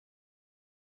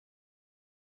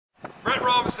Brett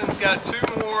Robinson's got 2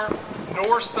 more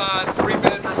north side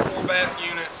 3-bedroom, 4-bath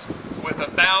units with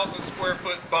 1,000 square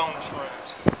foot bonus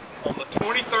rooms on the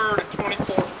 23rd and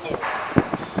 24th floor.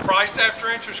 Price after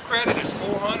interest credit is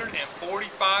 $445,000.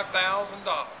 So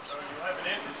you'll have an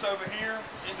entrance over here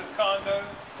into the condo.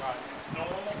 Right. It's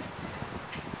normal.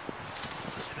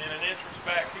 And then an entrance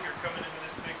back here coming into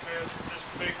this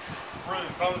big room,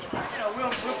 bonus room. You know,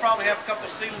 we'll probably have a couple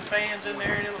of ceiling fans in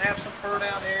there, and it'll have some fur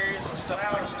down areas and stuff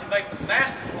like us to make the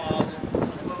master closet a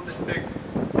little bit bigger.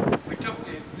 We took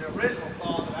the original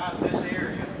closet out of this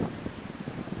area,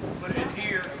 put it in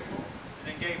here, and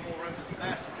then gave more room to the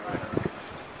master closet.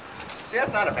 See,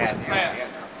 that's not a bad deal. Yeah.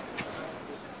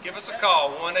 Give us a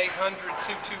call,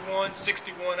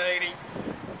 1-800-221-6180.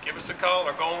 Give us a call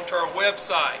or go on to our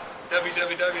website,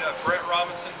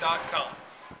 www.brettrobinson.com.